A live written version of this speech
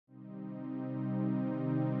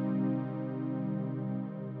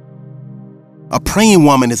A praying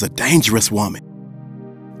woman is a dangerous woman.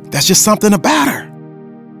 That's just something about her.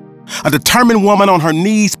 A determined woman on her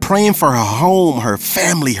knees praying for her home, her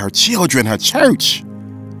family, her children, her church.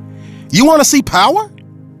 You want to see power?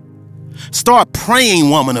 Start praying,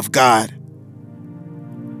 woman of God.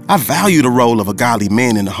 I value the role of a godly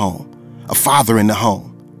man in the home, a father in the home.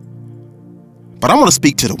 But I want to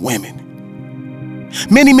speak to the women.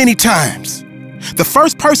 Many, many times, the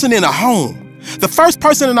first person in a home, the first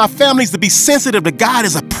person in our families to be sensitive to God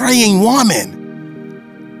is a praying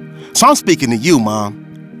woman. So I'm speaking to you, Mom.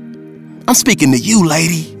 I'm speaking to you,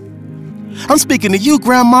 lady. I'm speaking to you,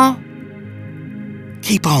 Grandma.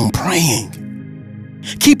 Keep on praying.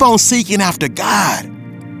 Keep on seeking after God.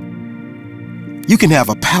 You can have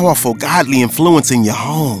a powerful, godly influence in your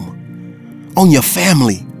home, on your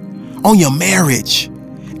family, on your marriage,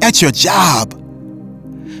 at your job.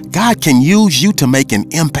 God can use you to make an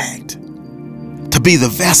impact, to be the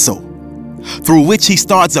vessel through which He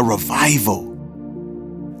starts a revival.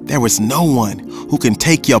 There is no one who can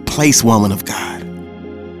take your place, woman of God.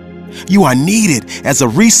 You are needed as a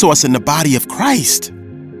resource in the body of Christ.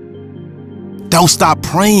 Don't stop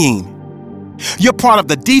praying. You're part of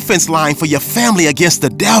the defense line for your family against the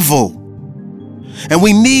devil. And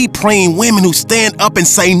we need praying women who stand up and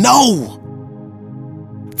say no.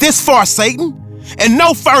 This far, Satan, and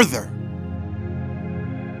no further.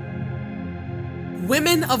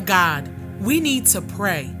 Women of God, we need to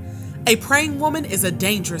pray. A praying woman is a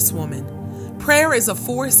dangerous woman. Prayer is a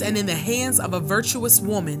force and in the hands of a virtuous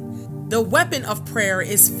woman. The weapon of prayer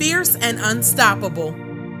is fierce and unstoppable.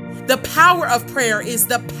 The power of prayer is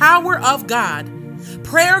the power of God.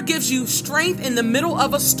 Prayer gives you strength in the middle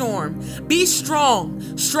of a storm. Be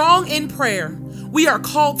strong, strong in prayer. We are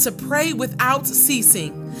called to pray without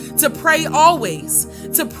ceasing, to pray always,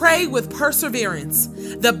 to pray with perseverance.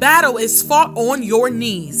 The battle is fought on your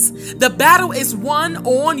knees. The battle is won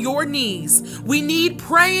on your knees. We need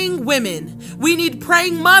praying women. We need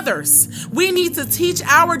praying mothers. We need to teach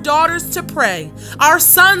our daughters to pray, our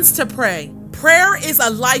sons to pray. Prayer is a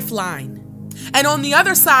lifeline. And on the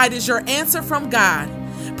other side is your answer from God.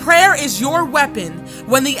 Prayer is your weapon.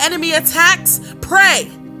 When the enemy attacks,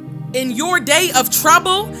 pray. In your day of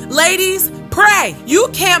trouble, ladies, pray. You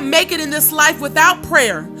can't make it in this life without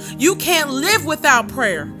prayer. You can't live without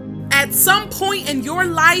prayer. At some point in your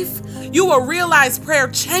life, you will realize prayer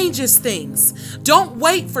changes things. Don't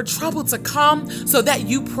wait for trouble to come so that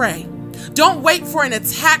you pray. Don't wait for an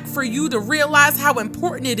attack for you to realize how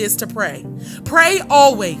important it is to pray. Pray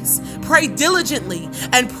always, pray diligently,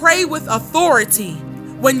 and pray with authority.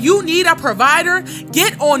 When you need a provider,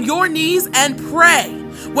 get on your knees and pray.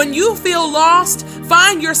 When you feel lost,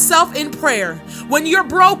 find yourself in prayer. When you're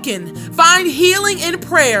broken, find healing in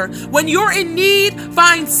prayer. When you're in need,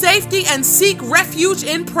 find safety and seek refuge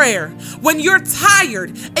in prayer. When you're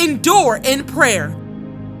tired, endure in prayer.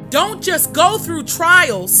 Don't just go through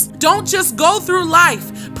trials. Don't just go through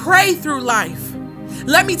life. Pray through life.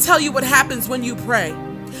 Let me tell you what happens when you pray.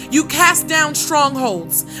 You cast down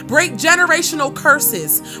strongholds, break generational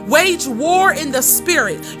curses, wage war in the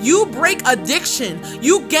spirit. You break addiction.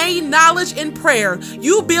 You gain knowledge in prayer.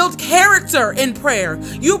 You build character in prayer.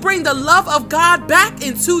 You bring the love of God back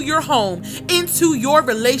into your home, into your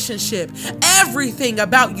relationship. Everything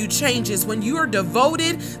about you changes when you are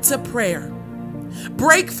devoted to prayer.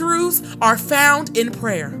 Breakthroughs are found in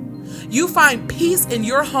prayer. You find peace in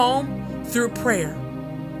your home through prayer.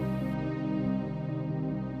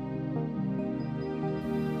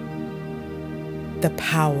 The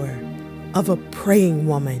power of a praying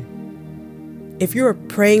woman. If you're a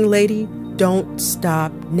praying lady, don't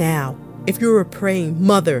stop now. If you're a praying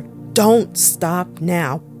mother, don't stop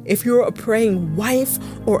now. If you're a praying wife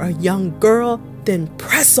or a young girl, then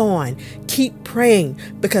press on. Keep praying,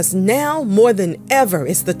 because now more than ever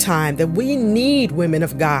is the time that we need women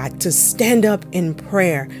of God to stand up in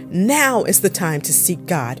prayer. Now is the time to seek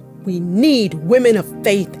God. We need women of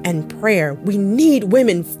faith and prayer. We need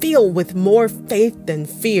women filled with more faith than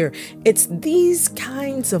fear. It's these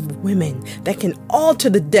kinds of women that can alter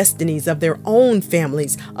the destinies of their own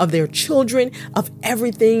families, of their children, of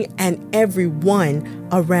everything and everyone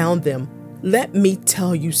around them. Let me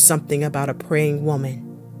tell you something about a praying woman.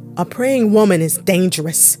 A praying woman is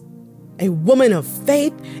dangerous. A woman of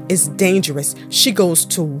faith is dangerous. She goes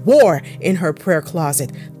to war in her prayer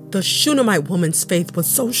closet. The Shunammite woman's faith was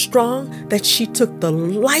so strong that she took the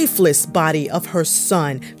lifeless body of her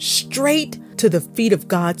son straight to the feet of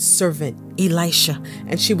God's servant, Elisha.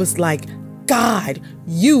 And she was like, God,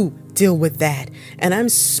 you deal with that. And I'm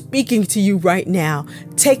speaking to you right now.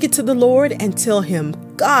 Take it to the Lord and tell him,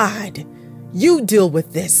 God, You deal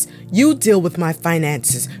with this. You deal with my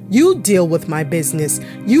finances. You deal with my business.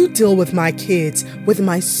 You deal with my kids, with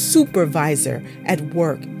my supervisor at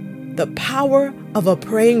work. The power of a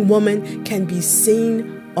praying woman can be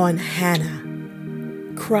seen on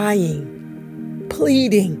Hannah, crying,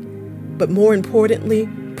 pleading, but more importantly,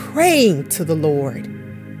 praying to the Lord.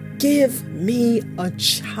 Give me a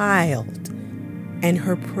child. And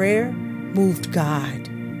her prayer moved God.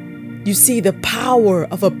 You see, the power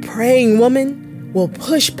of a praying woman will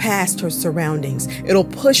push past her surroundings. It'll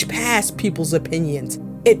push past people's opinions.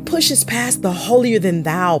 It pushes past the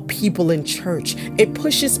holier-than-thou people in church. It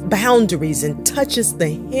pushes boundaries and touches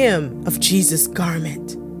the hem of Jesus'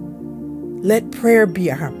 garment. Let prayer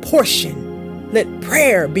be our portion. Let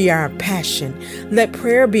prayer be our passion. Let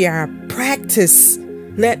prayer be our practice.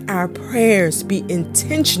 Let our prayers be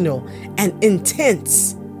intentional and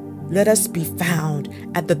intense. Let us be found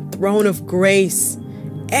at the throne of grace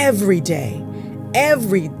every day.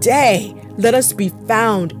 Every day. Let us be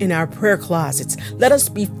found in our prayer closets. Let us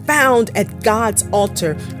be found at God's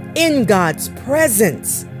altar, in God's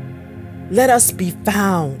presence. Let us be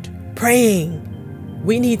found praying.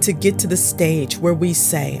 We need to get to the stage where we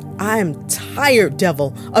say, I am tired,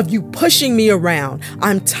 devil, of you pushing me around.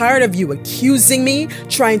 I'm tired of you accusing me,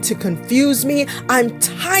 trying to confuse me. I'm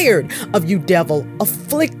tired of you, devil,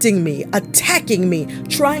 afflicting me, attacking me,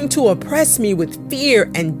 trying to oppress me with fear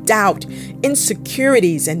and doubt,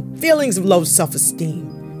 insecurities and feelings of low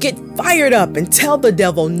self-esteem. Get fired up and tell the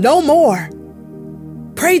devil no more.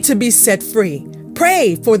 Pray to be set free.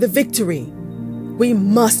 Pray for the victory. We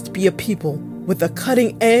must be a people with a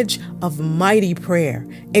cutting edge of mighty prayer,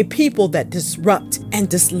 a people that disrupt and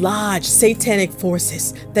dislodge satanic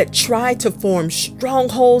forces that try to form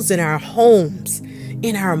strongholds in our homes,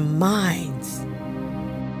 in our minds.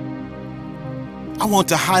 I want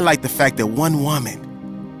to highlight the fact that one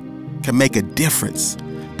woman can make a difference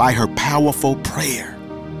by her powerful prayer.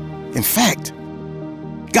 In fact,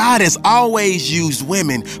 God has always used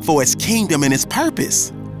women for His kingdom and His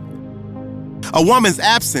purpose. A woman's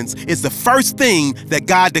absence is the first thing that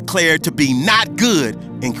God declared to be not good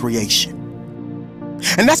in creation.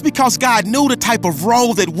 And that's because God knew the type of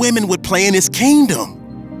role that women would play in His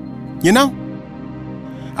kingdom. You know,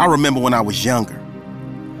 I remember when I was younger,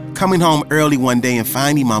 coming home early one day and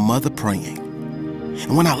finding my mother praying.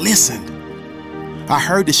 And when I listened, I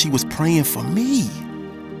heard that she was praying for me.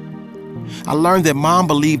 I learned that Mom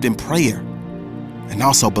believed in prayer and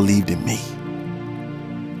also believed in me.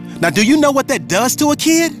 Now, do you know what that does to a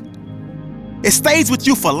kid? It stays with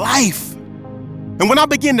you for life. And when I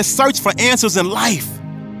began to search for answers in life,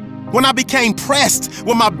 when I became pressed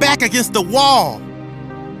with my back against the wall,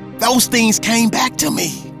 those things came back to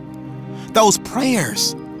me. Those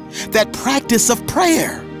prayers, that practice of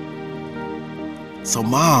prayer. So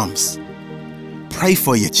moms, pray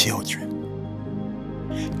for your children.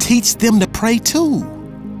 Teach them to pray too.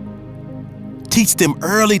 Teach them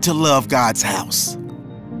early to love God's house.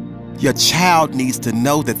 Your child needs to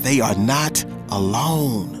know that they are not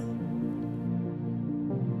alone.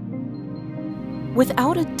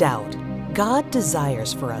 Without a doubt, God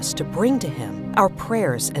desires for us to bring to Him our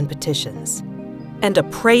prayers and petitions. And a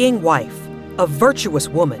praying wife, a virtuous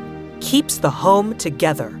woman, keeps the home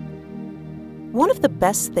together. One of the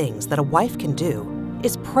best things that a wife can do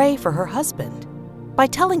is pray for her husband. By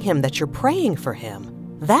telling him that you're praying for him,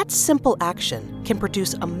 that simple action can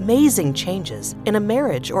produce amazing changes in a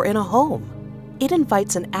marriage or in a home. It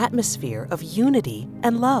invites an atmosphere of unity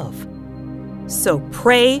and love. So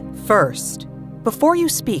pray first. Before you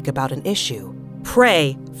speak about an issue,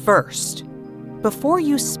 pray first. Before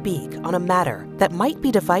you speak on a matter that might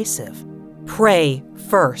be divisive, pray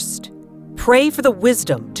first. Pray for the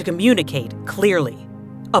wisdom to communicate clearly.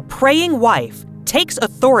 A praying wife takes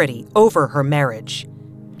authority over her marriage.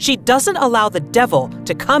 She doesn't allow the devil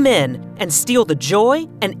to come in and steal the joy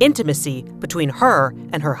and intimacy between her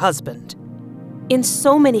and her husband. In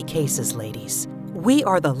so many cases, ladies, we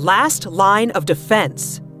are the last line of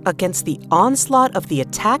defense against the onslaught of the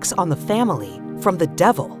attacks on the family from the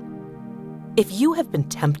devil. If you have been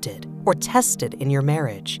tempted or tested in your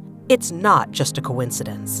marriage, it's not just a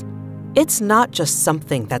coincidence. It's not just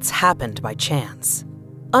something that's happened by chance.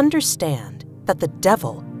 Understand that the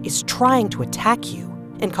devil is trying to attack you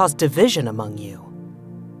and cause division among you.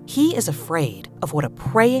 He is afraid of what a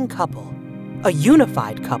praying couple, a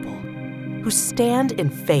unified couple, who stand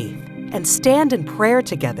in faith and stand in prayer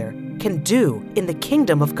together can do in the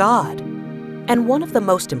kingdom of God. And one of the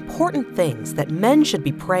most important things that men should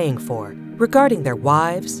be praying for regarding their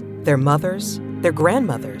wives, their mothers, their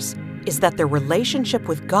grandmothers, is that their relationship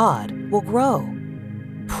with God will grow.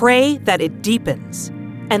 Pray that it deepens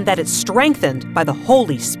and that it's strengthened by the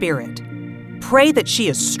Holy Spirit. Pray that she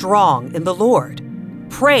is strong in the Lord.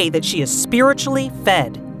 Pray that she is spiritually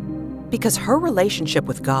fed, because her relationship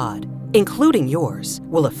with God, including yours,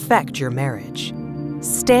 will affect your marriage.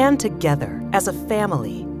 Stand together as a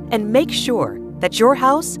family and make sure that your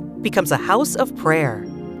house becomes a house of prayer.